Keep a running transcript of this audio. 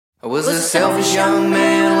I was a selfish young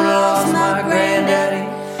man when I lost my granddaddy.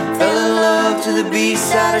 Fell in love to the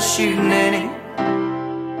B-side of shooting Annie.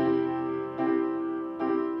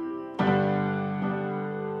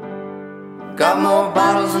 Got more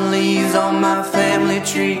bottles and leaves on my family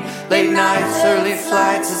tree. Late nights, early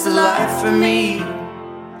flights, it's the life for me.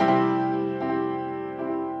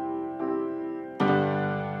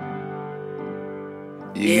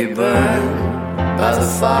 You get burned by the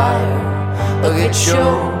fire, or get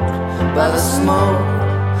choked by the smoke.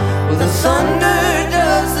 Well, the thunder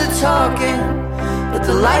does the talking, but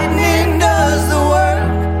the lightning does the work.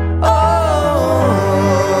 Oh,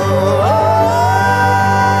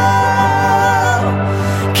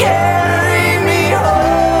 carry me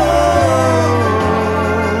home.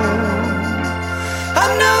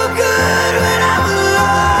 I'm no good when I'm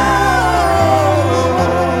alone.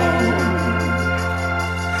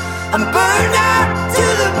 I'm burned out to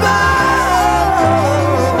the bone.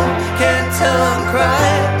 Can't tell I'm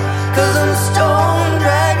crying, 'cause I'm stone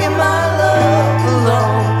dragging my love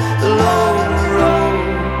along the low road.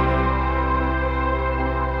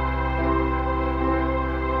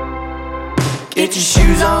 Get your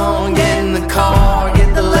shoes on, get in the car, get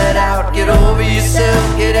the lead out, get over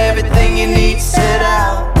yourself, get everything you need set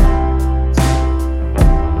out.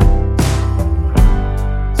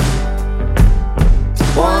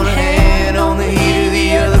 One hand on the heater,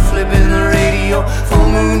 the other flipping the radio. Full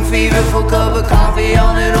moon fever, full cup of coffee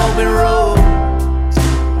on an open road.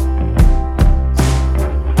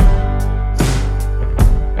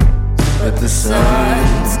 But the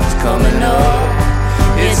sun's coming up,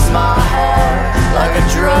 it's my heart like a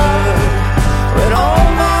drug. When all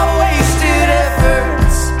my wasted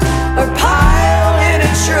efforts are piled in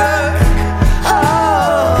a truck.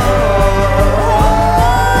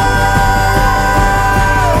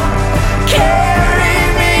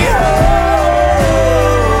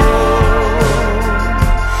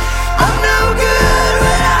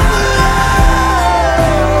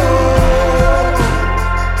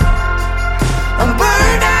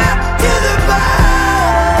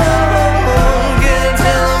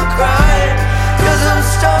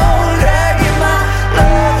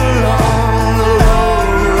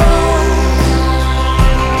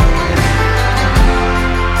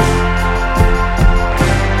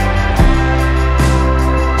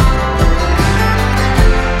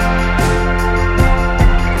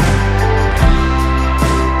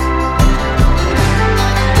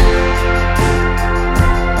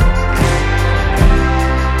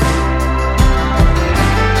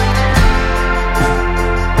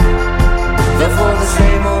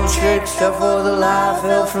 Fell for the lie,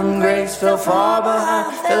 fell from grace, fell far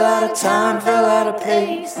behind, fell out of time, fell out of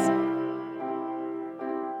pace.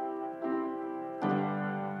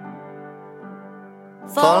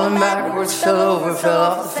 Falling backwards, fell over, fell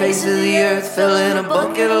off the face of the earth, fell in a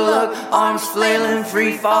bucket of luck, arms flailing,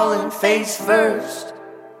 free falling, face first.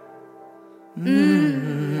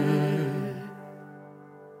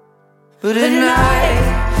 But at night,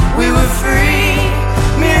 we were free.